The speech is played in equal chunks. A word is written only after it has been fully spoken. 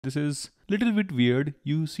This is little bit weird.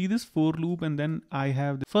 You see this for loop, and then I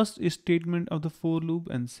have the first statement of the for loop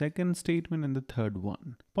and second statement and the third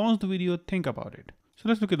one. Pause the video, think about it. So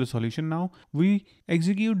let's look at the solution now. We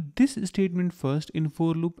execute this statement first in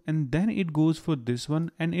for loop, and then it goes for this one,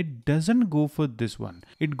 and it doesn't go for this one.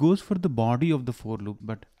 It goes for the body of the for loop.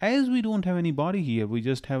 But as we don't have any body here, we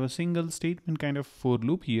just have a single statement kind of for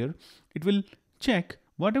loop here. It will check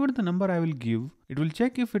whatever the number I will give. It will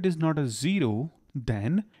check if it is not a 0,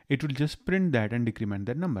 then it will just print that and decrement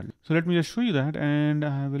that number. So let me just show you that, and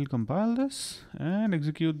I will compile this and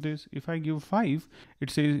execute this. If I give 5, it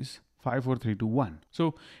says 5, 4, 3, 2, 1.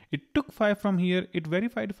 So it took 5 from here. It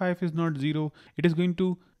verified 5 is not 0. It is going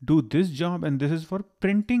to do this job, and this is for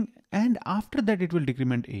printing. And after that, it will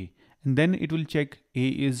decrement A. And then it will check A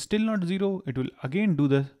is still not 0. It will again do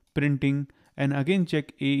the printing and again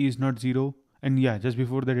check A is not 0. And yeah, just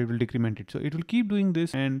before that, it will decrement it. So it will keep doing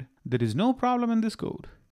this, and there is no problem in this code.